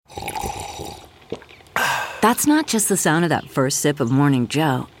That's not just the sound of that first sip of Morning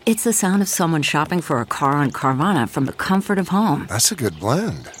Joe. It's the sound of someone shopping for a car on Carvana from the comfort of home. That's a good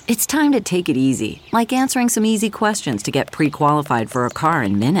blend. It's time to take it easy, like answering some easy questions to get pre-qualified for a car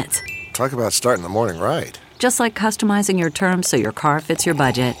in minutes. Talk about starting the morning right. Just like customizing your terms so your car fits your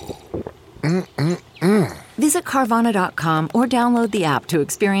budget. Visit Carvana.com or download the app to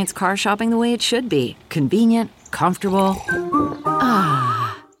experience car shopping the way it should be. Convenient, comfortable.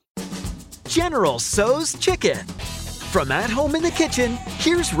 General Tso's Chicken. From at home in the kitchen,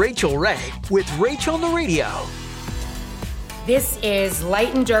 here's Rachael Ray with Rachael on the Radio. This is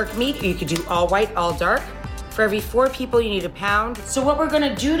light and dark meat. You could do all white, all dark. For every 4 people, you need a pound. So what we're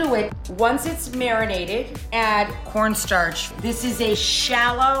gonna do to it, once it's marinated, add cornstarch. This is a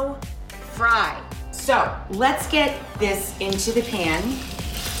shallow fry. So let's get this into the pan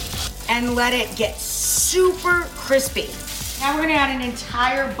and let it get super crispy. Now we're gonna add an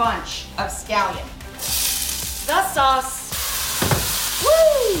entire bunch of scallion. The sauce.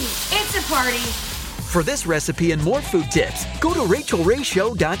 Woo! It's a party. For this recipe and more food tips, go to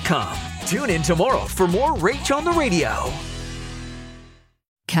RachelRayShow.com. Tune in tomorrow for more Rach on the Radio.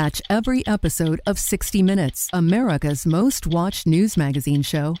 Catch every episode of 60 Minutes, America's most watched news magazine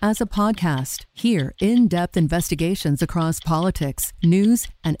show, as a podcast. Hear in-depth investigations across politics, news,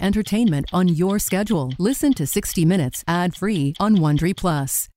 and entertainment on your schedule. Listen to 60 Minutes ad-free on Wondery Plus.